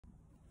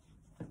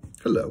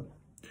Hello,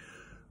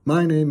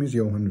 my name is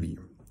Johan V,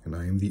 and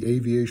I am the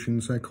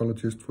Aviation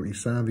Psychologist for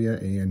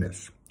Isavia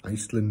ANS,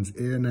 Iceland's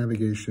air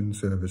navigation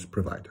service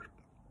provider.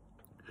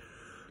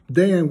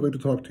 Today I'm going to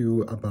talk to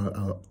you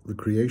about the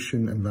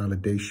creation and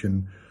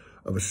validation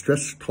of a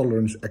stress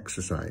tolerance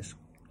exercise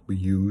we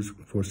use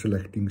for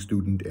selecting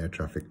student air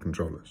traffic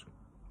controllers.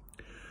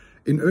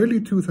 In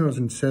early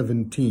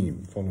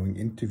 2017, following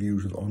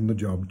interviews with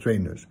on-the-job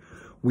trainers,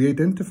 we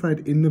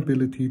identified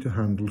inability to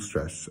handle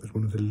stress as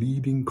one of the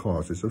leading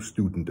causes of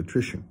student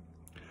attrition.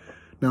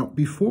 Now,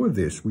 before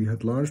this, we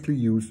had largely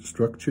used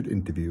structured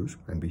interviews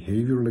and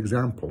behavioral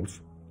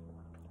examples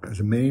as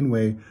a main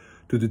way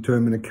to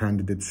determine a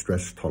candidate's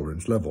stress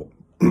tolerance level.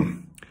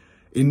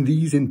 In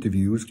these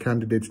interviews,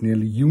 candidates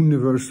nearly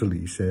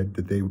universally said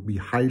that they would be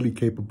highly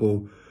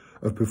capable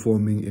of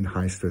performing in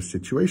high-stress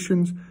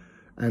situations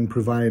and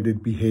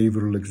provided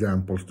behavioral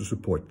examples to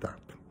support that.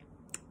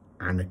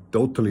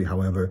 Anecdotally,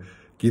 however,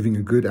 giving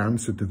a good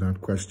answer to that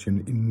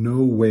question in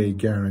no way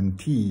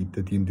guaranteed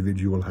that the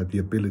individual had the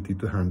ability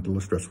to handle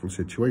a stressful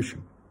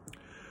situation.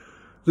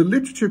 The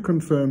literature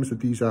confirms that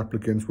these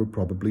applicants were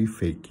probably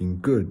faking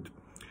good.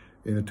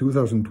 In a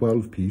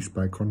 2012 piece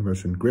by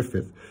Converse and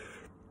Griffith,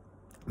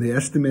 they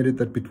estimated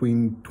that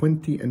between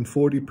 20 and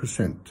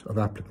 40% of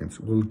applicants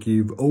will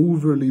give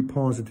overly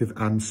positive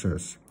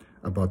answers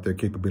about their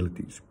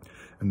capabilities,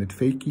 and that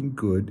faking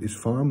good is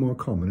far more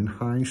common in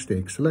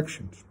high-stakes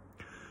selections.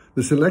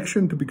 The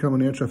selection to become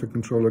an air traffic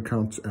controller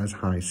counts as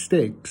high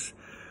stakes,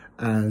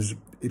 as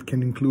it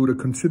can include a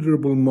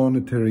considerable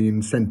monetary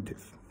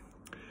incentive,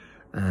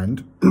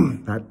 and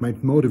that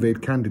might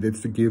motivate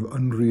candidates to give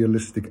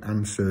unrealistic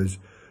answers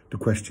to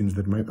questions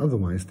that might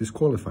otherwise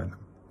disqualify them.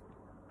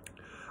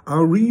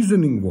 Our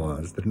reasoning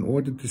was that in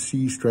order to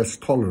see stress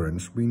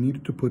tolerance, we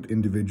needed to put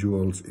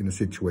individuals in a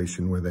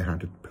situation where they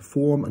had to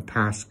perform a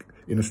task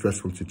in a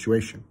stressful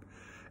situation.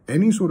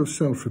 Any sort of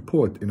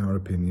self-report, in our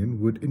opinion,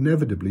 would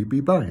inevitably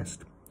be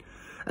biased.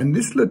 And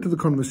this led to the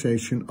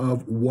conversation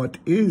of what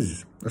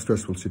is a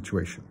stressful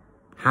situation?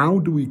 How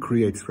do we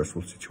create a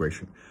stressful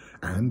situation?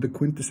 And the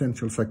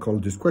quintessential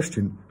psychologist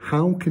question,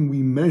 how can we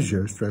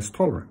measure stress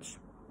tolerance?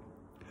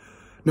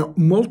 Now,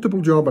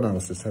 multiple job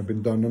analyses have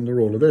been done on the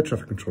role of air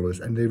traffic controllers,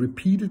 and they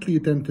repeatedly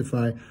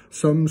identify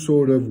some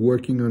sort of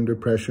working under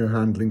pressure,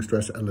 handling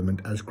stress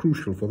element as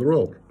crucial for the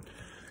role.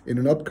 In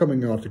an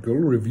upcoming article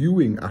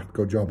reviewing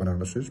ATCO job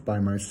analysis by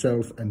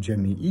myself and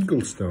Jenny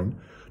Eaglestone,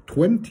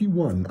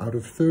 21 out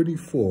of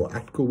 34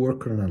 ATCO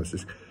worker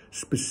analysis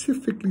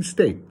specifically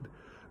state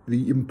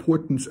the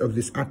importance of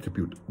this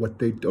attribute. What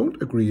they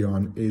don't agree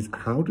on is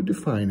how to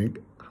define it,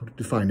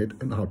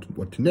 and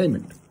what to name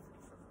it.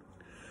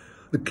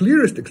 The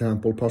clearest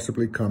example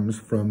possibly comes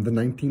from the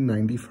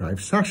 1995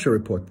 SASHA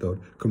report, though,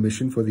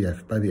 commissioned by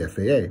the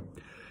FAA.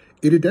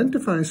 It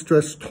identifies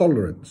stress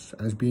tolerance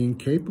as being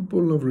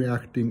capable of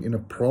reacting in a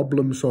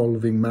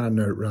problem-solving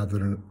manner rather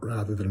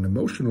than an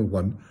emotional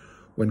one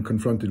when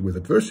confronted with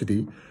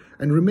adversity,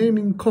 and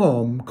remaining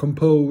calm,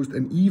 composed,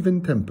 and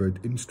even-tempered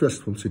in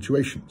stressful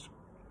situations.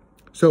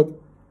 So,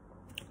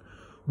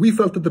 we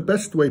felt that the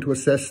best way to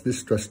assess this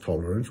stress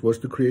tolerance was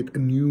to create a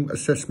new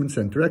assessment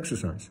center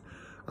exercise.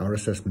 Our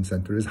assessment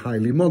center is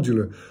highly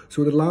modular,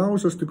 so it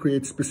allows us to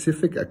create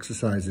specific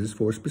exercises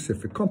for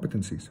specific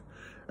competencies.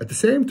 At the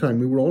same time,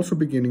 we were also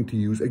beginning to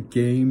use a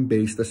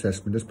game-based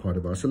assessment as part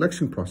of our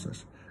selection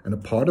process. And a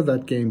part of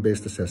that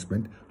game-based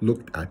assessment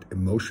looked at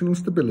emotional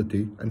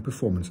stability and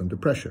performance under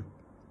pressure.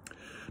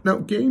 Now,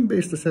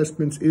 game-based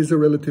assessments is a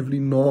relatively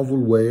novel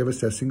way of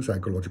assessing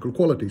psychological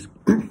qualities.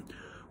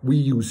 We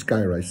use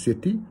Skyrise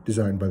City,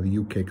 designed by the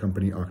UK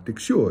company Arctic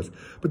Shores.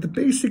 But the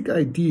basic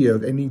idea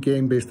of any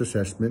game-based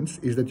assessments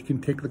is that you can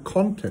take the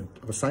content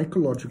of a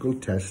psychological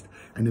test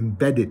and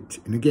embed it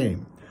in a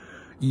game,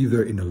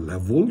 either in a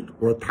level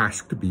or a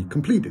task to be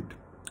completed.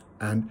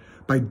 And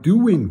by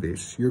doing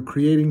this, you're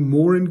creating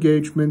more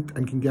engagement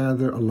and can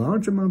gather a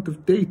large amount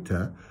of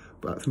data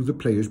through the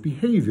player's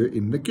behavior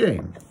in the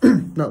game.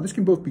 Now, this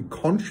can both be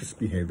conscious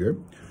behavior,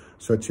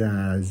 such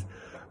as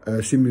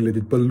a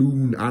simulated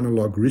balloon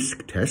analog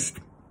risk test,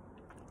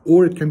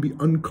 or it can be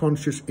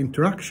unconscious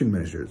interaction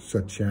measures,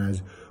 such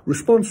as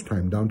response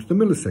time down to the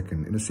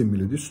millisecond in a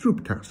simulated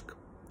Stroop task.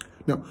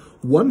 Now,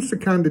 once a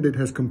candidate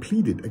has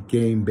completed a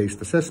game-based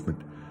assessment,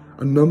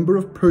 a number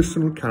of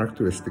personal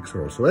characteristics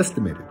are also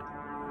estimated.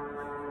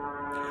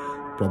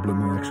 Problem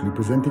we're actually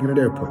presenting in an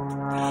airport.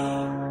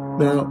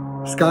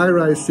 Now,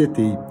 Skyrise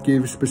City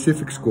gives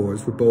specific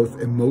scores for both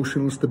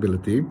emotional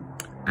stability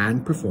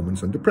and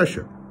performance under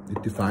pressure.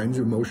 It defines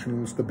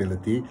emotional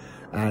stability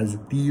as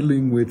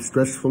dealing with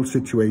stressful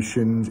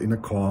situations in a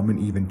calm and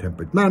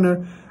even-tempered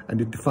manner,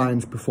 and it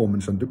defines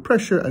performance under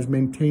pressure as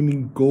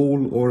maintaining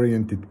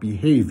goal-oriented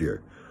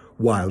behavior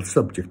while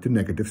subject to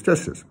negative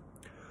stresses.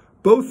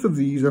 Both of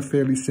these are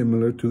fairly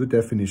similar to the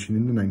definition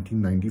in the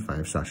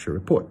 1995 SASHA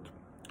report.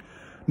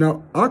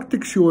 Now,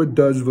 Arctic Shore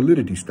does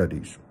validity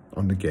studies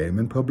on the game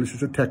and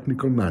publishes a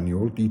technical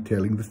manual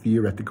detailing the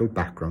theoretical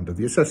background of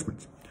the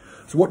assessments.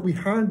 So what we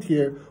had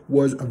here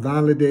was a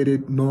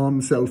validated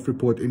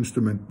non-self-report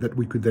instrument that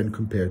we could then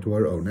compare to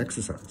our own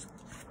exercise.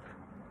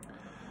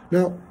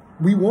 Now,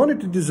 we wanted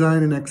to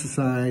design an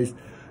exercise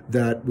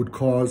that would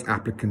cause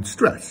applicants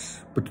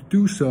stress, but to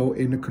do so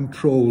in a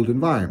controlled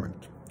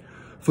environment.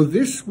 For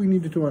this, we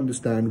needed to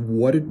understand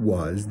what it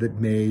was that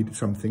made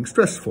something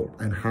stressful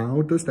and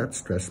how does that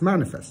stress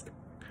manifest.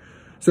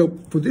 So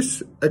for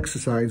this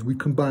exercise, we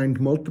combined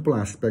multiple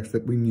aspects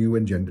that we knew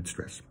engendered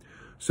stress.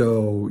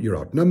 So you're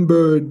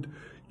outnumbered,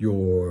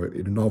 you're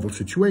in a novel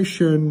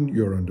situation,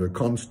 you're under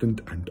constant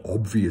and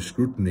obvious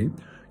scrutiny,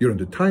 you're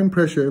under time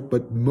pressure,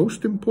 but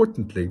most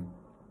importantly,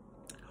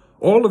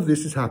 all of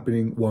this is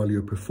happening while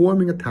you're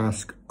performing a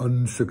task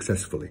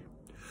unsuccessfully.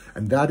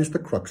 And that is the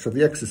crux of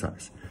the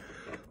exercise.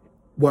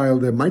 While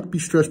there might be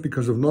stress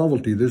because of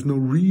novelty, there's no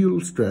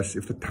real stress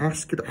if the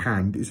task at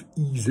hand is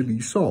easily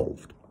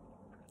solved.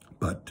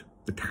 But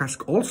the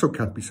task also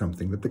can't be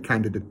something that the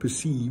candidate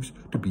perceives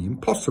to be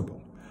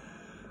impossible.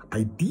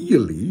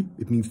 Ideally,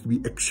 it needs to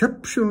be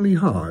exceptionally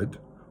hard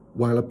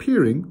while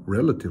appearing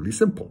relatively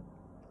simple.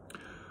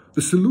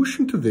 The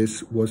solution to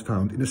this was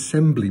found in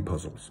assembly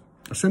puzzles.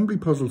 Assembly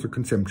puzzles are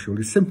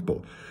conceptually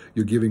simple.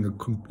 You're given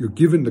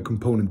the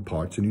component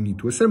parts and you need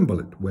to assemble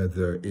it,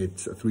 whether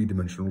it's a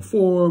three-dimensional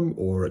form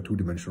or a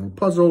two-dimensional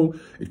puzzle.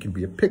 It can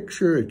be a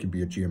picture, it can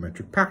be a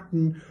geometric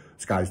pattern.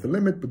 Sky's the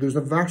limit, but there's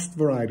a vast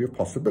variety of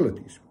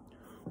possibilities.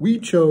 We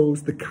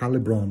chose the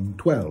Calibron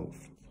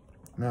 12.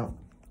 Now,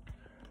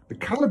 the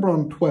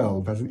Calibron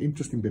 12 has an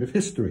interesting bit of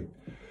history.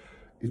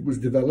 It was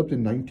developed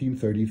in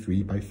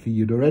 1933 by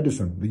Theodore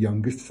Edison, the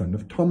youngest son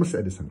of Thomas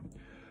Edison.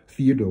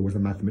 Theodore was a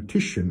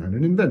mathematician and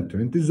an inventor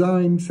and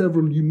designed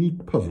several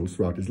unique puzzles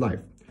throughout his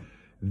life.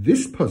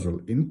 This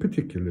puzzle in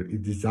particular is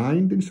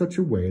designed in such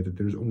a way that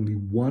there is only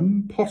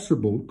one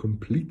possible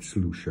complete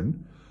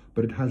solution,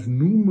 but it has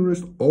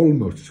numerous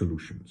almost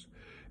solutions,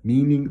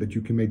 meaning that you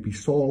can maybe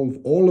solve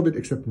all of it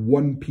except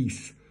one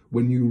piece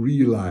when you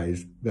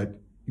realize that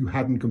you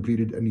hadn't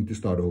completed and need to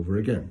start over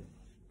again.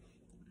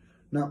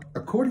 Now,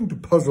 according to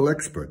puzzle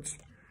experts,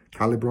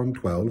 Calibron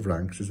 12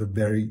 ranks as a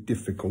very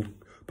difficult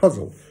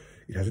puzzle.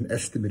 It has an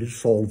estimated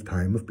solve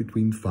time of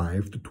between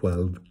 5 to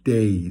 12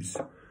 days.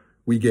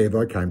 We gave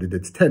our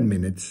candidates 10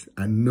 minutes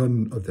and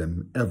none of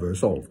them ever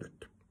solved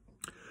it.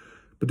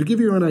 But to give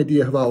you an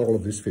idea of how all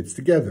of this fits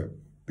together,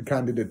 the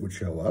candidate would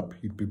show up,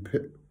 he'd be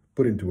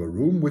put into a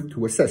room with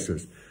two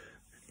assessors,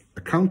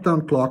 a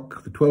countdown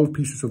clock, the 12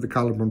 pieces of the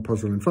Calibron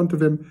puzzle in front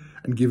of him,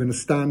 and given a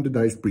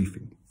standardized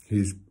briefing.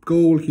 His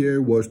goal here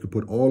was to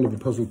put all of the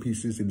puzzle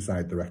pieces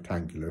inside the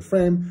rectangular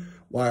frame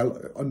while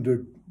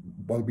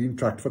being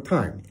tracked for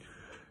time.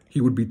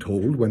 He would be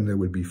told when there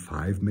would be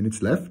 5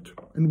 minutes left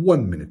and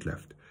 1 minute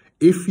left,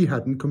 if he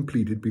hadn't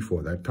completed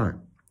before that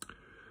time.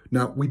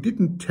 Now, we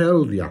didn't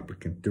tell the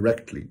applicant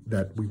directly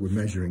that we were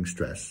measuring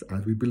stress,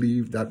 as we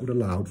believed that would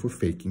allow for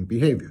faking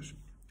behaviors.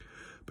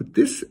 But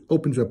this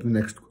opens up the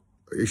next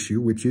issue,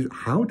 which is,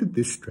 how did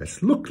this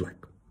stress look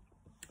like?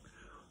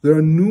 There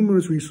are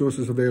numerous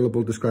resources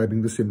available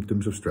describing the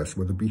symptoms of stress,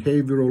 whether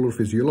behavioral or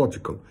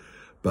physiological,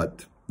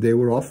 but they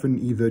were often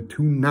either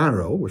too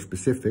narrow or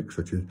specific,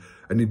 such as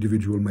an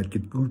individual might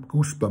get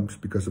goosebumps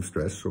because of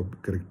stress or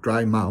get a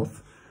dry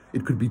mouth.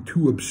 It could be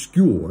too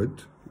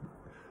obscured.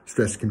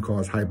 Stress can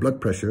cause high blood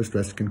pressure,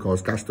 stress can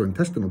cause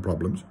gastrointestinal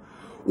problems,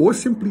 or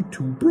simply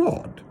too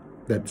broad,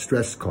 that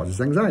stress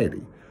causes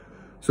anxiety.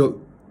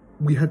 So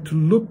we had to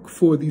look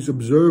for these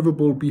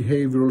observable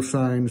behavioral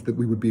signs that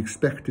we would be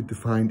expected to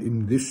find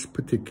in this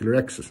particular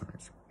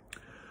exercise.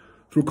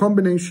 Through a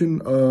combination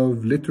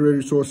of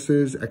literary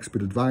sources,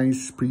 expert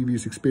advice,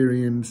 previous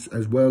experience,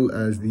 as well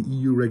as the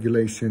EU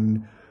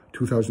regulation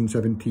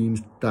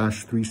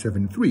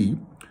 2017-373,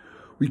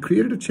 we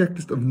created a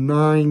checklist of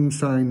 9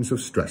 signs of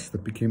stress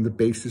that became the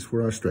basis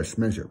for our stress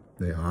measure.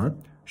 They are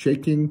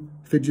shaking,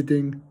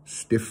 fidgeting,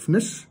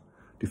 stiffness,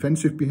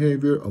 defensive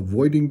behavior,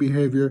 avoiding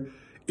behavior,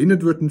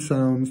 inadvertent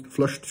sounds,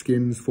 flushed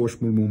skins,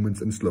 forceful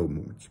movements, and slow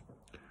movements.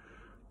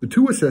 The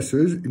 2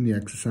 assessors in the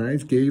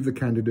exercise gave the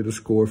candidate a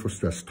score for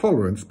stress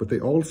tolerance, but they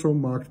also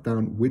marked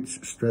down which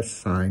stress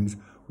signs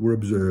were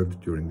observed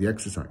during the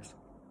exercise.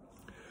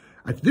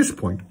 At this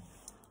point,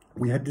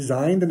 we had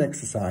designed an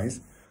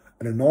exercise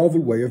and a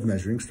novel way of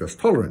measuring stress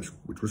tolerance,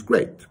 which was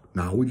great.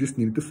 Now we just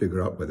needed to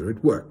figure out whether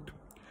it worked.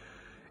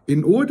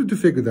 In order to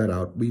figure that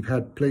out, we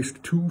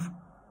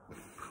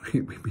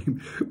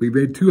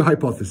made 2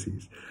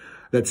 hypotheses.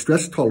 That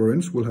stress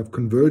tolerance will have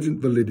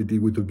convergent validity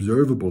with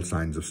observable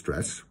signs of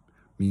stress,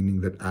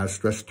 meaning that as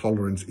stress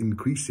tolerance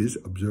increases,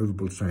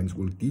 observable signs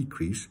will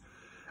decrease,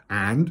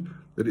 and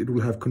that it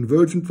will have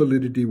convergent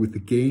validity with the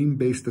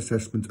game-based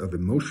assessment of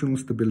emotional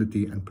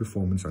stability and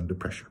performance under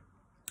pressure.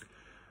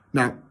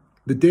 Now,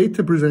 the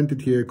data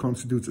presented here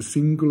constitutes a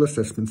single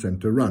assessment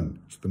center run,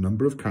 so the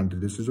number of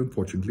candidates is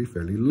unfortunately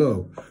fairly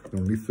low. There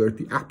are only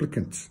 30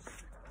 applicants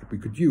that we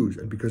could use,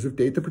 and because of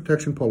data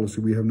protection policy,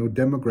 we have no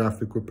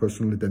demographic or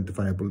personal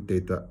identifiable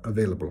data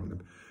available on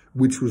them,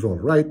 which was all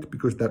right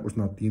because that was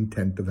not the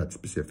intent of that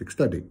specific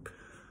study.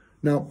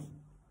 Now,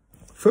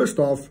 first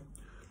off,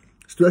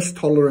 stress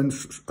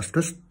tolerance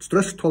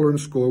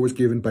score was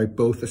given by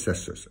both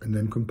assessors and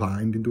then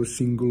combined into a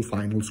single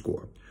final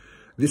score.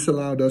 This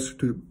allowed us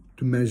to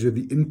measure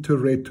the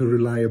inter-rater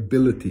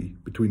reliability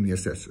between the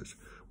assessors,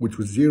 which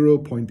was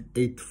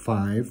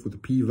 0.85 with a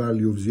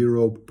p-value of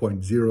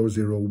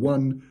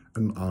 0.001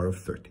 and an R of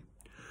 30.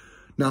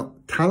 Now,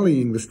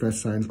 tallying the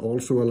stress signs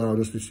also allowed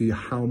us to see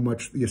how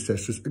much the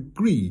assessors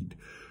agreed.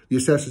 The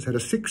assessors had a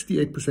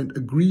 68%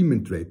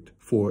 agreement rate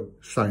for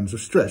signs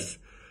of stress.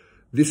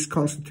 This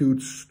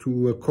constitutes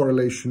to a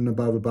correlation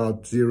above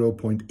about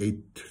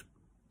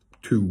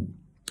 0.82.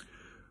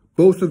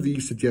 Both of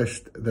these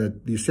suggest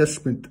that the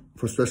assessment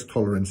for stress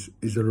tolerance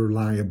is a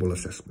reliable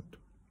assessment.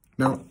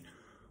 Now,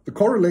 the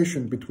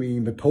correlation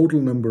between the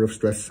total number of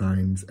stress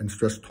signs and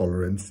stress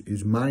tolerance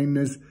is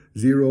minus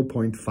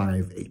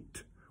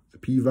 0.58, the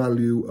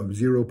p-value of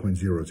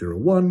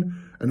 0.001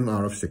 and an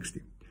R of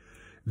 60.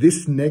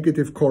 This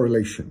negative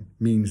correlation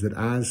means that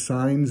as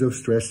signs of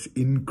stress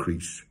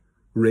increase,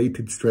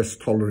 rated stress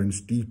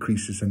tolerance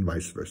decreases and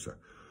vice versa,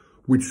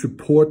 which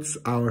supports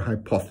our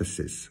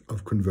hypothesis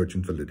of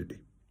convergent validity.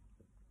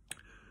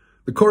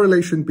 The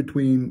correlation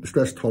between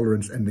stress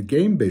tolerance and the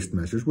game-based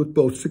measures was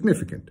both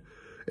significant.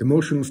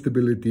 Emotional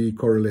stability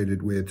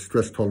correlated with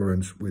stress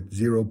tolerance with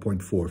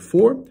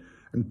 0.44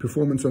 and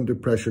performance under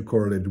pressure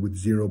correlated with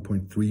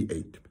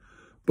 0.38,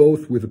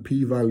 both with a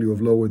p-value of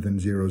lower than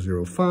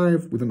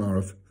 0.05 with an R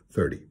of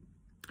 30.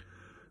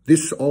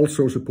 This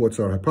also supports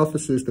our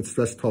hypothesis that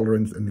stress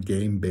tolerance and the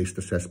game-based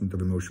assessment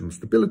of emotional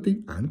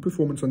stability and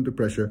performance under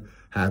pressure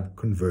have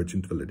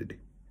convergent validity.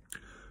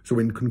 So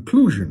in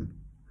conclusion,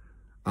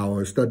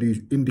 our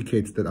study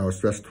indicates that our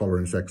stress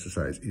tolerance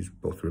exercise is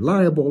both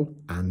reliable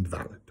and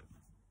valid.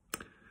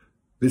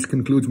 This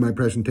concludes my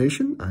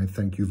presentation. I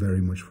thank you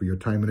very much for your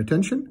time and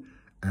attention,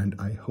 and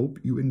I hope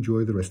you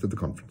enjoy the rest of the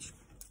conference.